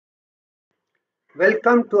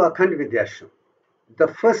Welcome to Akhand Vidyashram, the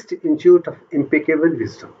first institute of impeccable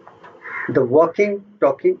wisdom, the walking,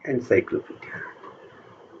 talking encyclopedia.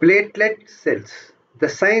 Platelet cells, the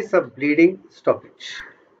science of bleeding stoppage.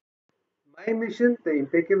 My mission, the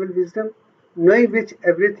impeccable wisdom, knowing which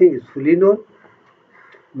everything is fully known.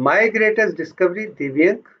 My greatest discovery,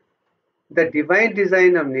 Divyank, the divine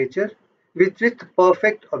design of nature, with which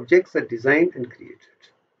perfect objects are designed and created.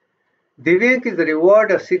 Divyank is the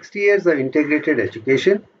reward of 60 years of integrated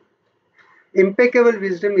education. Impeccable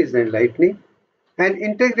wisdom is enlightening, and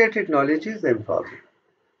integrated knowledge is empowering.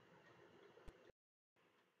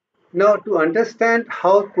 Now, to understand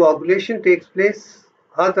how coagulation takes place,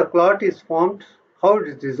 how the clot is formed, how it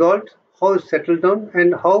is dissolved, how it settles down,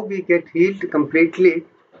 and how we get healed completely,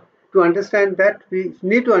 to understand that, we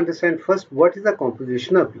need to understand first what is the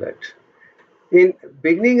composition of blood. In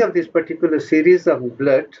beginning of this particular series of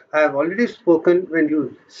blood, I have already spoken when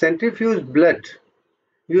you centrifuge blood,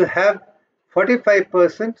 you have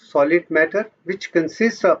 45% solid matter, which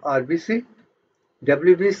consists of RBC,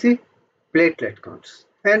 WBC, platelet counts.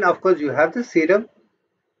 And of course, you have the serum,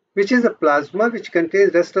 which is a plasma which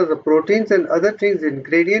contains rest of the proteins and other things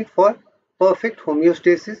ingredient for perfect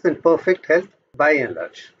homeostasis and perfect health by and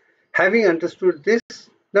large. Having understood this,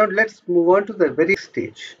 now let's move on to the very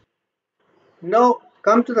stage. Now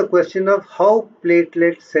come to the question of how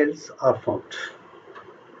platelet cells are formed.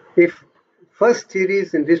 If first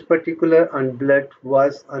series in this particular on blood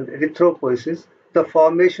was on erythropoiesis, the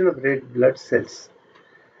formation of red blood cells.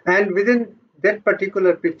 And within that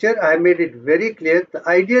particular picture, I made it very clear the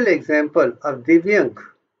ideal example of Divyank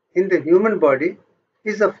in the human body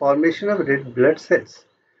is the formation of red blood cells.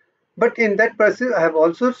 But in that process, I have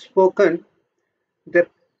also spoken the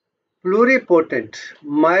pluripotent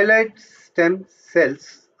myeloid stem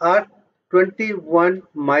cells are 21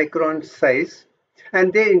 micron size,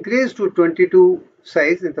 and they increase to 22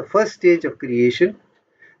 size in the first stage of creation.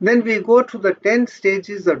 Then we go through the 10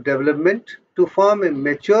 stages of development to form a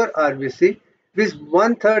mature RBC with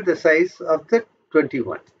 1/3 the size of the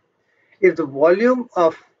 21. If the volume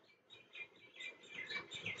of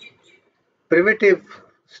primitive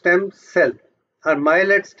stem cell or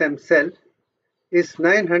myeloid stem cell is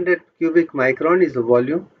 900 cubic micron is the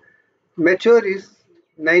volume, mature is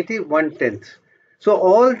 91/10. So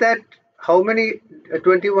all that, how many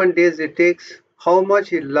 21 days it takes, how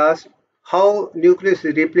much it lasts, how nucleus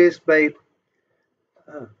is replaced by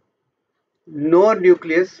no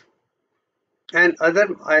nucleus, and other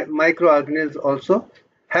microorganisms also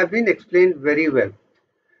have been explained very well.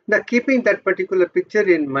 Now, keeping that particular picture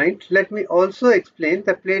in mind, let me also explain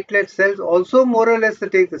that platelet cells also more or less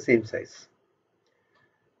take the same size.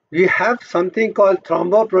 We have something called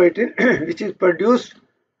thrombopoietin, which is produced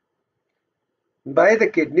by the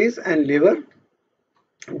kidneys and liver.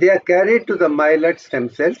 They are carried to the myeloid stem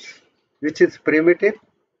cells, which is primitive,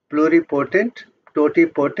 pluripotent,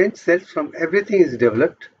 totipotent cells. From everything is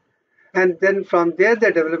developed. And then from there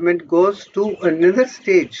the development goes to another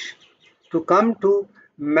stage to come to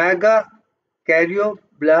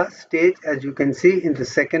megakaryoblast stage, as you can see in the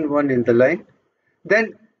second one in the line.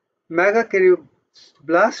 Then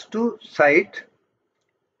megakaryoblast to site,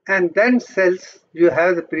 and then cells, you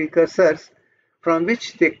have the precursors from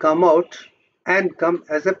which they come out and come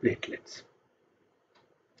as a platelets.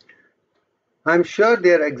 I'm sure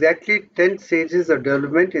there are exactly 10 stages of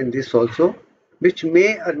development in this also, which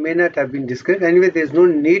may or may not have been discussed. Anyway, there is no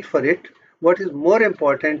need for it. What is more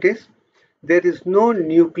important is there is no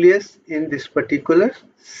nucleus in this particular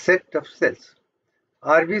set of cells.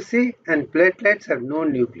 RBC and platelets have no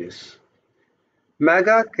nucleus.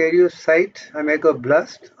 Megakaryocyte,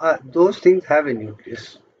 megablast, those things have a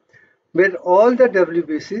nucleus. But all the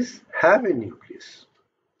WBCs have a nucleus.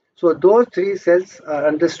 So those three cells are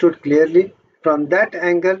understood clearly. From that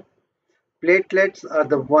angle, platelets are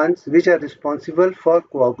the ones which are responsible for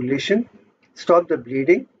coagulation, stop the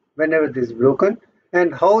bleeding whenever this is broken,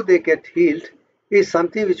 and how they get healed is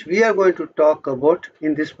something which we are going to talk about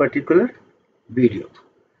in this particular video.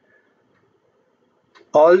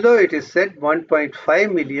 Although it is said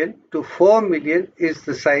 1.5 million to 4 million is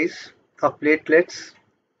the size of platelets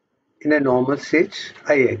in a normal stage,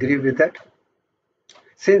 I agree with that.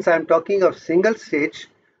 Since I am talking of single stage,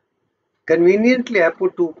 conveniently, I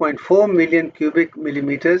put 2.4 million cubic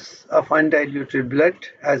millimeters of undiluted blood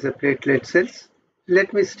as a platelet cells.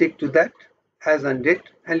 Let me stick to that as on date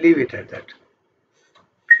and leave it at that.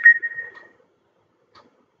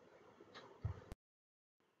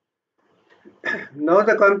 Now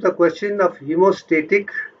comes the question of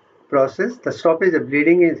hemostatic process. The stoppage of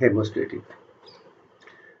bleeding is hemostatic.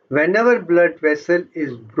 Whenever blood vessel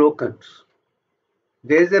is broken,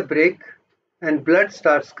 there is a break and blood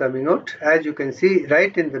starts coming out. As you can see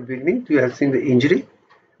right in the beginning, you have seen the injury.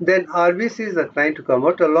 Then RBCs are trying to come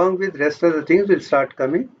out along with rest of the things will start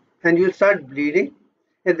coming and you start bleeding.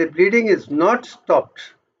 If the bleeding is not stopped,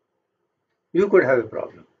 you could have a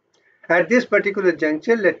problem. At this particular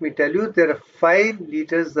juncture, let me tell you, there are 5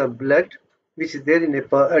 liters of blood which is there in a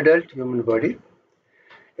per adult human body.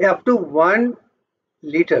 Up to 1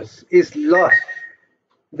 liters is lost.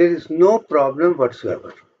 There is no problem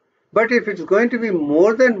whatsoever. But if it's going to be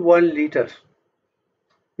more than 1 liter,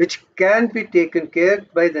 which can be taken care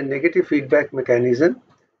by the negative feedback mechanism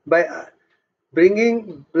by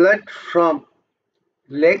bringing blood from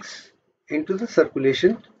legs into the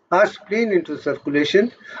circulation or spleen into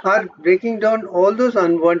circulation or breaking down all those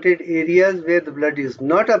unwanted areas where the blood is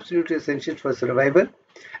not absolutely essential for survival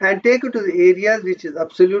and take it to the areas which is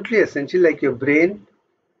absolutely essential like your brain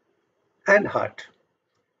and heart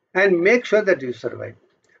and make sure that you survive.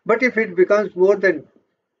 But if it becomes more than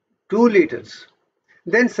 2 liters,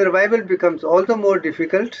 then survival becomes all the more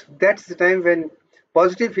difficult. That's the time when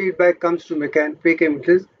positive feedback comes to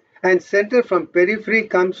mechanisms and center from periphery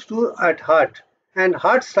comes to at heart and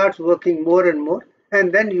heart starts working more and more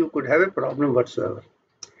and then you could have a problem whatsoever.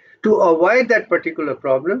 To avoid that particular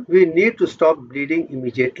problem, we need to stop bleeding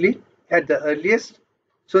immediately at the earliest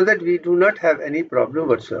so that we do not have any problem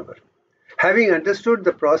whatsoever. Having understood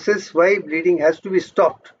the process why bleeding has to be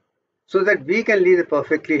stopped so that we can lead a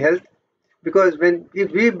perfectly healthy, because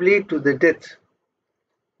if we bleed to the death,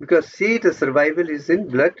 because see the survival is in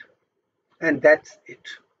blood and that's it.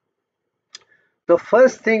 The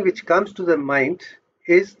first thing which comes to the mind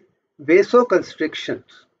is vasoconstriction,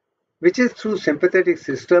 which is through sympathetic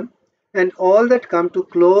system and all that come to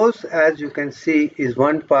close as you can see is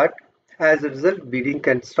one part. As a result, bleeding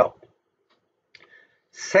can stop.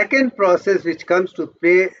 Second process which comes to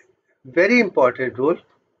play very important role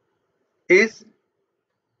is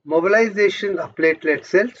mobilization of platelet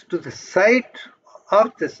cells to the site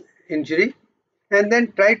of this injury and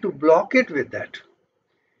then try to block it with that.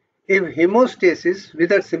 If hemostasis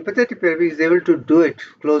with a sympathetic periphery is able to do it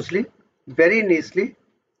closely, very nicely,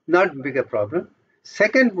 not big a problem.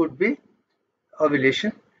 Second would be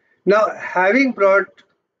ovulation. Now, having brought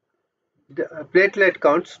the platelet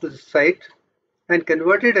counts to the site and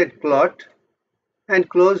converted a clot and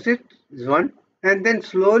closed it is one, and then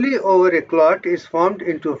slowly over a clot is formed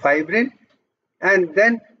into fibrin and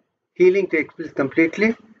then healing takes place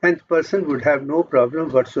completely and the person would have no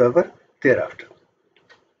problem whatsoever thereafter.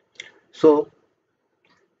 So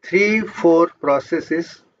 3-4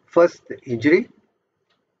 processes: first the injury,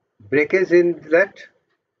 breakage in blood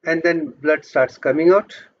and then blood starts coming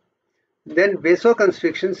out, then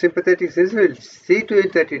vasoconstriction, sympathetic system will see to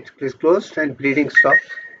it that it is closed and bleeding stops.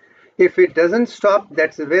 If it doesn't stop,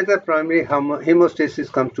 that's where the primary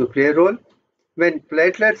hemostasis comes to play a role. When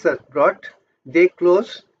platelets are brought, they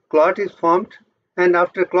close, clot is formed, and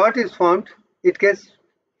after clot is formed, it gets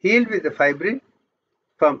healed with the fibrin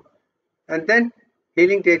and then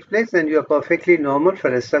healing takes place and you are perfectly normal for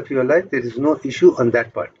the rest of your life. There is no issue on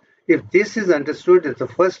that part. If this is understood as the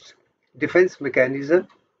first defense mechanism,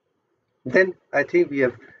 then I think we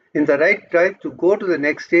are in the right track to go to the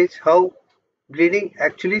next stage, how bleeding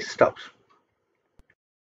actually stops.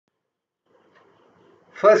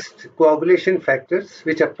 First, coagulation factors,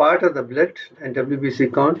 which are part of the blood and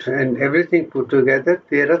WBC count and everything put together.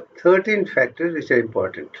 There are 13 factors which are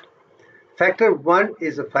important. Factor 1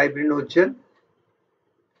 is a fibrinogen.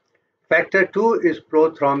 Factor 2 is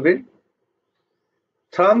prothrombin.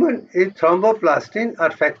 Thrombin is thromboplastin or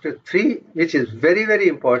factor 3, which is very, very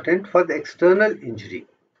important for the external injury.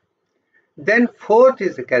 Then fourth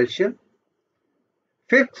is the calcium.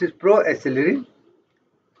 Fifth is proacelerin.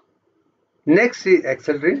 Next is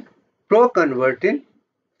acelerin. Proconvertin.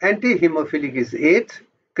 Antihemophilic is 8th.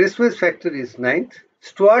 Christmas factor is 9th.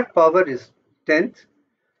 Stuart power is 10th.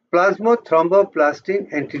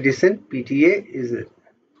 Plasmothromboplastine antedescent PTA is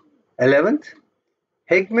 11th.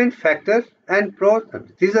 Hegman factor and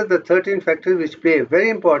prothrombin. These are the 13 factors which play a very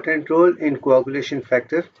important role in coagulation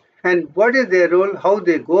factor. And what is their role, how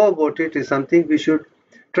they go about it is something we should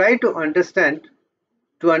try to understand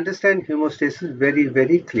hemostasis very,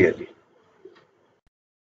 very clearly.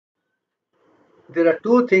 There are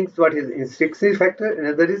two things, what is extrinsic factor,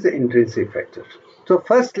 another is the intrinsic factor. So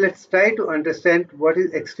first let's try to understand what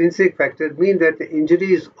is extrinsic factor, mean that the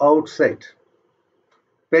injury is outside.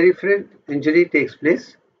 Peripheral injury takes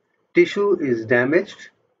place, tissue is damaged,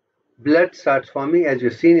 blood starts forming as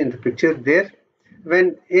you've seen in the picture there.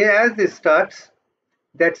 As this starts,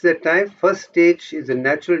 that's the time. First stage is a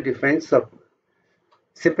natural defense of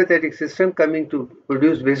sympathetic system coming to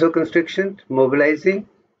produce vasoconstriction, mobilizing,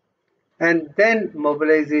 and then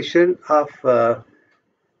mobilization of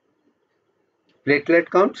platelet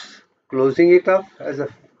counts, closing it off as a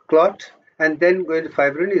clot, and then going to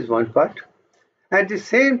fibrin is one part. At the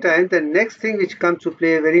same time, the next thing which comes to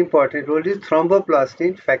play a very important role is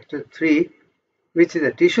thromboplastin factor 3, which is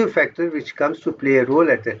a tissue factor which comes to play a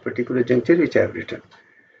role at that particular juncture which I have written.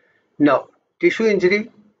 Now, tissue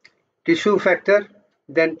injury, tissue factor,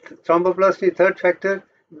 then thromboplastin third factor,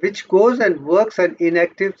 which goes and works an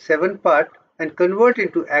inactive 7-part and convert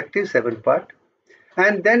into active 7-part.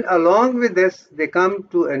 And then along with this, they come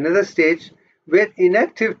to another stage where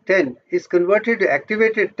inactive 10 is converted to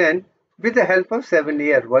activated 10 with the help of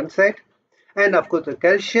 7A at one side. And of course, the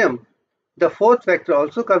calcium, the fourth factor,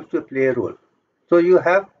 also comes to play a role. So you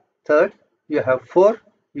have third, you have 4,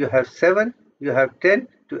 you have 7, you have 10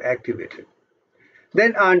 to activate it.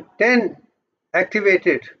 Then on 10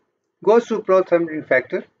 activated goes to prothrombin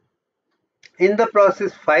factor. In the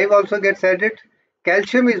process, 5 also gets added.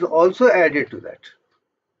 Calcium is also added to that.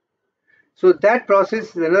 So that process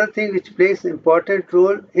is another thing which plays an important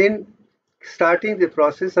role in starting the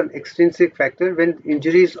process on extrinsic factor when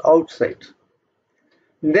injury is outside.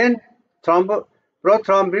 Then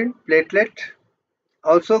prothrombin platelet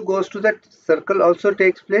also goes to that circle, also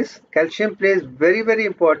takes place. Calcium plays very, very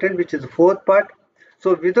important, which is the fourth part.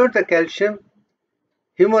 So without the calcium,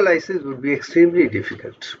 hemolysis would be extremely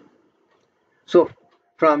difficult. So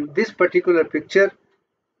from this particular picture,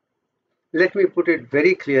 let me put it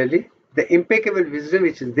very clearly. The impeccable wisdom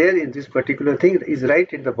which is there in this particular thing is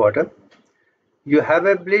right in the bottom. You have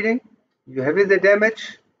a bleeding, you have the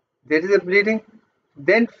damage, there is a bleeding,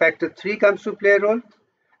 then factor 3 comes to play a role,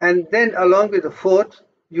 and then along with the fourth,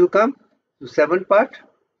 you come to 7-part.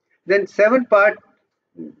 Then 7-part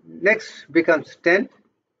next becomes 10,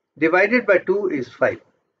 divided by 2 is 5.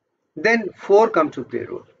 Then 4 comes to play a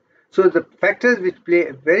role. So the factors which play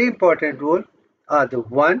a very important role are the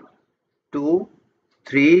 1, 2,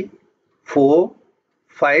 3, 4,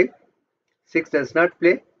 5, 6 does not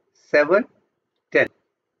play, 7, 10.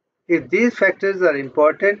 If these factors are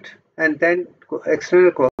important, and then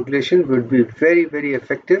external coagulation would be very, very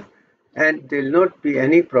effective, and there will not be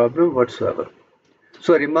any problem whatsoever.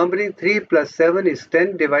 So remembering 3 plus 7 is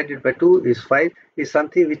 10, divided by 2 is 5 is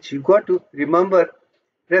something which you got to remember.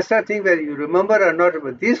 Rest are things where you remember or not,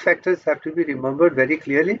 but these factors have to be remembered very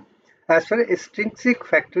clearly as far as extrinsic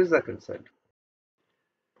factors are concerned.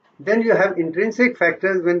 Then you have intrinsic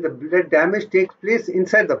factors when the blood damage takes place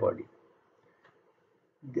inside the body.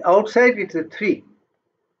 The outside it's a 3,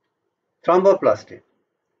 thromboplastin.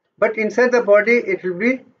 But inside the body it will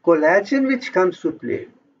be collagen which comes to play.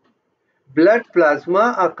 Blood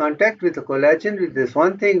plasma or contact with the collagen with this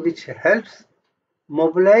one thing which helps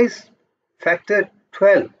mobilize factor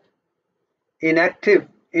 12 inactive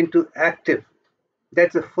into active.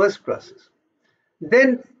 That's the first process.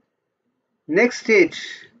 Then next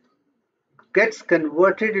stage gets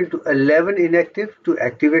converted into 11 inactive to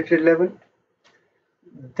activated 11.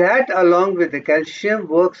 That along with the calcium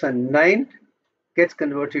works on 9, gets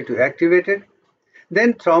converted to activated.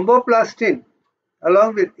 Then thromboplastin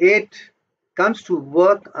along with 8 comes to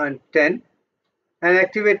work on 10 and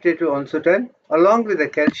activated to also 10, along with the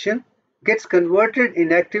calcium gets converted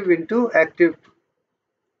inactive into active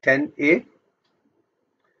 10A.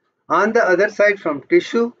 On the other side, from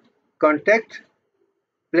tissue contact,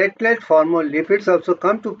 platelet phospholipids also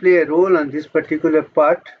come to play a role on this particular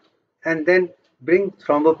part and then bring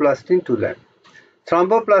thromboplastin to that.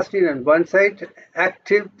 Thromboplastin on one side,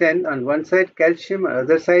 active 10 on one side, calcium on the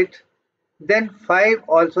other side, then 5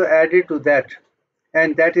 also added to that,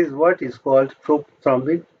 and that is what is called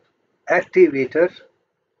prothrombin activator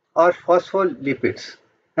or phospholipids.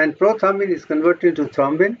 And prothrombin is converted to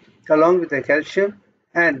thrombin along with the calcium,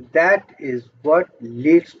 and that is what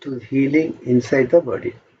leads to healing inside the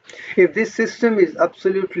body. If this system is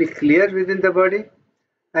absolutely clear within the body,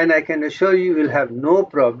 and I can assure you will have no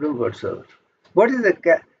problem whatsoever. What is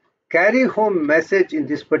the carry home message in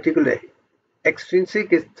this particular?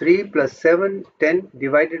 Extrinsic is 3 plus 7, 10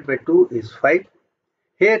 divided by 2 is 5.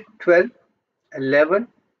 Here 12, 11,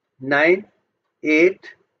 9, 8,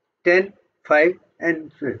 10, 5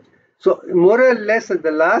 and 12. So more or less at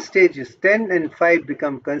the last stage is 10 and 5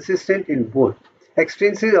 become consistent in both.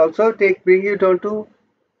 Extrinsic also bring you down to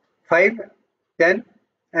 5, 10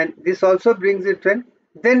 and this also brings it 10.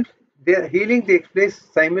 Then the healing takes place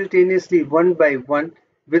simultaneously one by one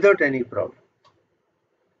without any problem.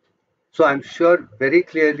 So I'm sure very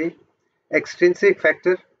clearly extrinsic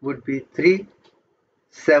factor would be 3,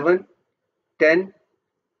 7, 10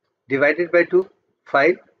 divided by 2,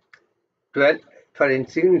 5, 12 for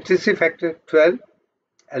intrinsic factor 12,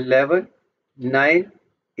 11, 9,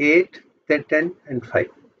 8, then 10 and 5.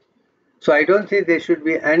 So I don't think there should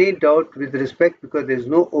be any doubt with respect because there is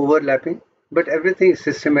no overlapping, but everything is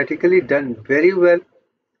systematically done very well,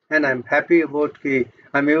 and I'm happy about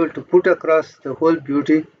I'm able to put across the whole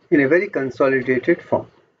beauty in a very consolidated form.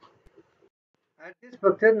 At this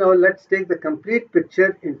juncture, now let's take the complete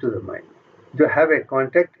picture into the mind. You have a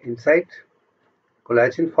contact inside,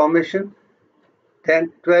 collagen formation,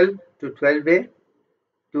 10, 12 to 12A,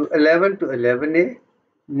 to 11 to 11A,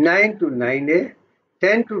 9 to 9A,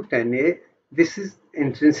 10 to 10A. This is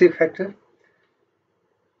intrinsic factor.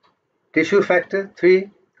 Tissue factor 3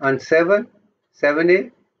 on 7,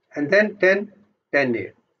 7A, and then 10,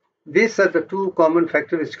 10A. These are the two common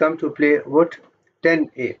factors which come to play what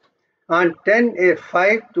 10A. On 10A,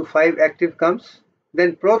 5 to 5 active comes,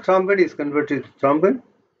 then prothrombin is converted to thrombin,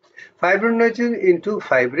 fibrinogen into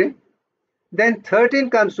fibrin, then 13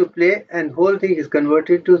 comes to play and whole thing is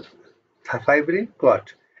converted to fibrin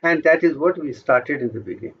clot, and that is what we started in the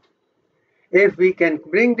beginning. If we can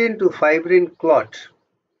bring it into fibrin clot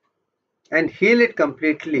and heal it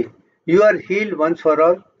completely, you are healed once for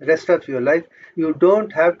all, rest of your life. You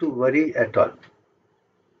don't have to worry at all.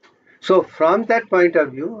 So from that point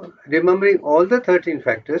of view, remembering all the 13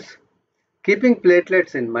 factors, keeping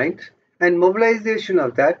platelets in mind, and mobilization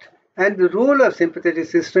of that, and the role of sympathetic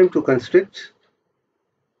system to constrict,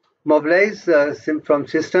 mobilize from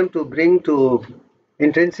system to bring to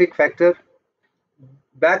intrinsic factor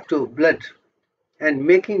back to blood, and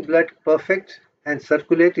making blood perfect and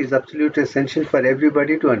circulate is absolutely essential for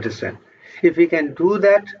everybody to understand. If we can do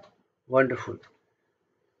that, wonderful.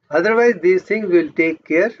 Otherwise, these things will take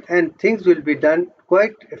care and things will be done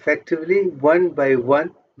quite effectively one by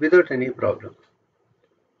one without any problem.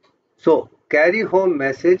 So, carry home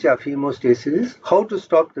message of hemostasis is how to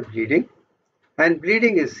stop the bleeding, and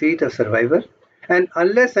bleeding is seat of survival, and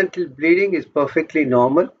unless until bleeding is perfectly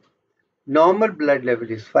normal blood level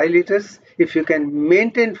is 5 liters. If you can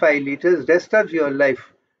maintain 5 liters rest of your life,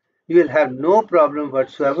 you will have no problem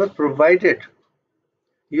whatsoever, provided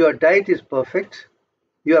your diet is perfect,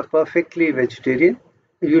 you are perfectly vegetarian,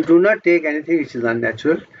 you do not take anything which is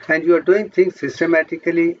unnatural, and you are doing things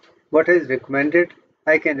systematically what is recommended.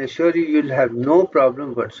 I can assure you, you'll have no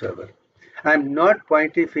problem whatsoever. I'm not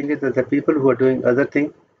pointing fingers at the people who are doing other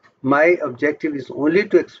things. My objective is only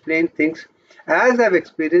to explain things as I've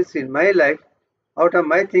experienced in my life, out of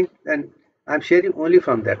my thing, and I'm sharing only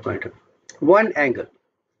from that point of view. One angle,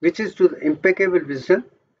 which is to the impeccable wisdom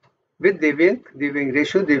with Devyang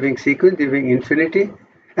ratio, Devyang sequence, Devyang infinity,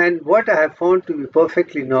 and what I have found to be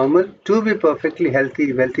perfectly normal, to be perfectly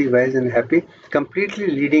healthy, wealthy, wise, and happy, completely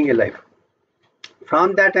leading a life.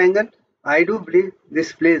 From that angle, I do believe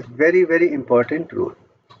this plays very, very important role.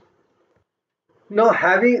 Now,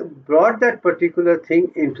 having brought that particular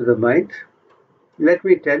thing into the mind, let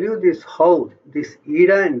me tell you this how this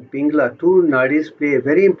Ida and Pingla, two nadis, play a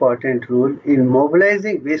very important role in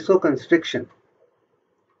mobilizing vasoconstriction.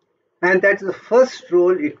 And that's the first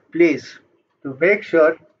role it plays to make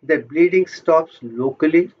sure that bleeding stops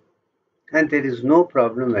locally and there is no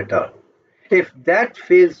problem at all. If that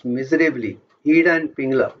fails miserably, Ida and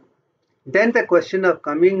Pingla, then the question of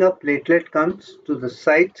coming up platelet comes to the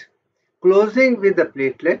site, closing with the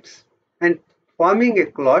platelets and forming a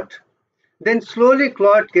clot, then slowly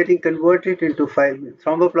clot getting converted into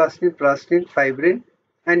thromboplastin, plastin, fibrin,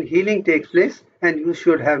 and healing takes place, and you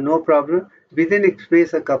should have no problem within a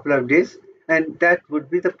space a couple of days, and that would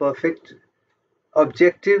be the perfect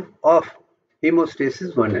objective of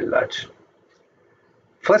hemostasis 1 and large.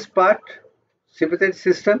 First part, sympathetic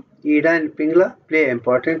system, Ida and Pingla play an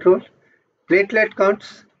important role. Platelet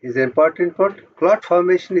counts is an important part. Clot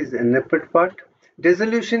formation is an important part.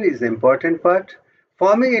 Dissolution is an important part.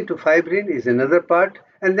 Forming into fibrin is another part.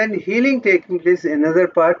 And then healing taking place is another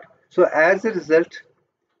part. So as a result,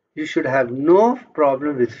 you should have no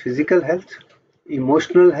problem with physical health,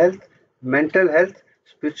 emotional health, mental health,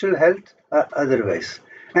 spiritual health, or otherwise.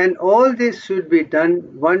 And all this should be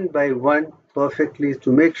done one by one perfectly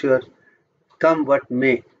to make sure, come what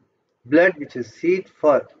may, blood which is seed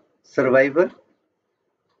for survival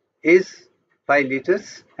is 5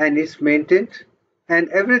 liters and is maintained, and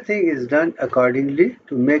everything is done accordingly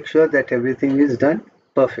to make sure that everything is done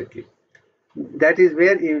perfectly. That is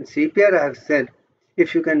where in CPR I have said,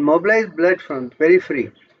 if you can mobilize blood from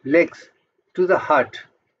periphery, legs to the heart,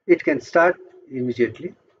 it can start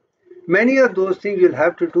immediately. Many of those things you'll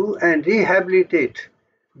have to do and rehabilitate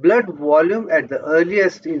blood volume at the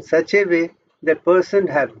earliest in such a way that person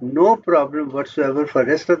have no problem whatsoever for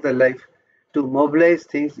rest of the life to mobilize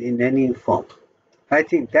things in any form. I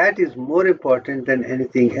think that is more important than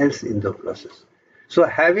anything else in the process. So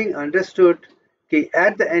having understood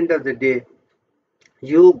at the end of the day,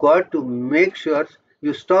 you got to make sure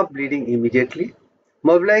you stop bleeding immediately,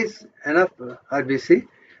 mobilize enough RBC,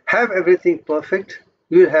 have everything perfect,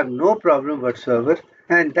 you will have no problem whatsoever,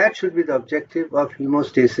 and that should be the objective of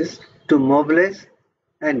hemostasis, to mobilize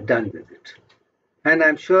and done with it. And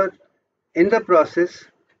I'm sure in the process,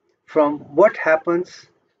 from what happens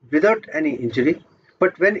without any injury,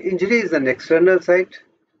 but when injury is an external site,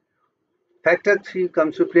 factor 3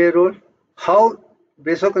 comes to play a role, how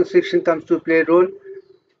vasoconstriction comes to play a role,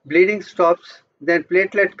 bleeding stops, then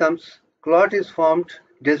platelet comes, clot is formed,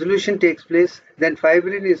 dissolution takes place, then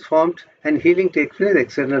fibrin is formed, and healing takes place,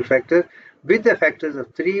 external factor, with the factors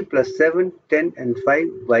of 3 plus 7, 10, and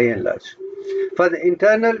 5 by and large. For the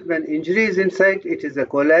internal, when injury is inside, it is a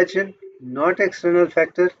coagulation, not external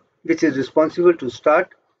factor, which is responsible to start.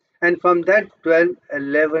 And from that, 12,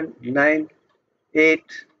 11, 9,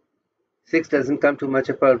 8, 6 doesn't come to much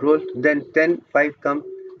of a role. Then 10, 5 come.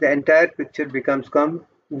 The entire picture becomes come.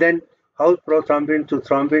 Then how prothrombin to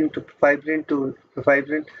thrombin to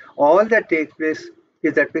fibrin, all that takes place,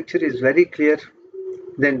 if that picture is very clear,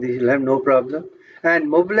 then they will have no problem. And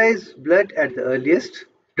mobilize blood at the earliest.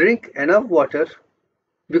 Drink enough water,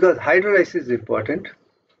 because hydrolysis is important,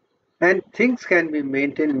 and things can be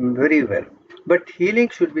maintained very well. But healing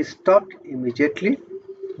should be stopped immediately,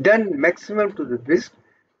 done maximum to the best,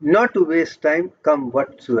 not to waste time, come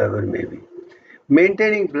whatsoever may be.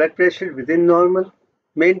 Maintaining blood pressure within normal,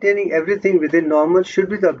 maintaining everything within normal should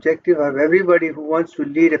be the objective of everybody who wants to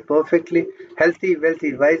lead a perfectly healthy,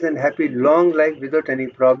 wealthy, wise and happy long life without any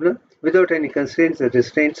problem, without any constraints or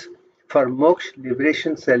restraints, for moksha,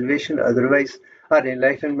 liberation, salvation, otherwise, or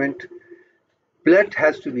enlightenment. Blood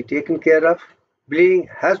has to be taken care of, bleeding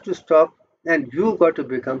has to stop, and you got to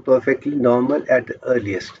become perfectly normal at the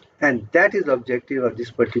earliest. And that is the objective of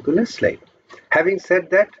this particular slide. Having said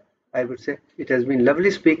that, I would say it has been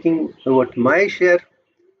lovely speaking about my share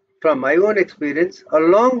from my own experience,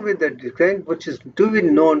 along with the design which is to be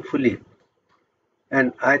known fully.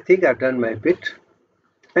 And I think I've done my bit.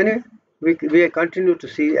 Anyway, we continue to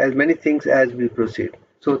see as many things as we proceed.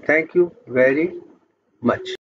 So thank you very much.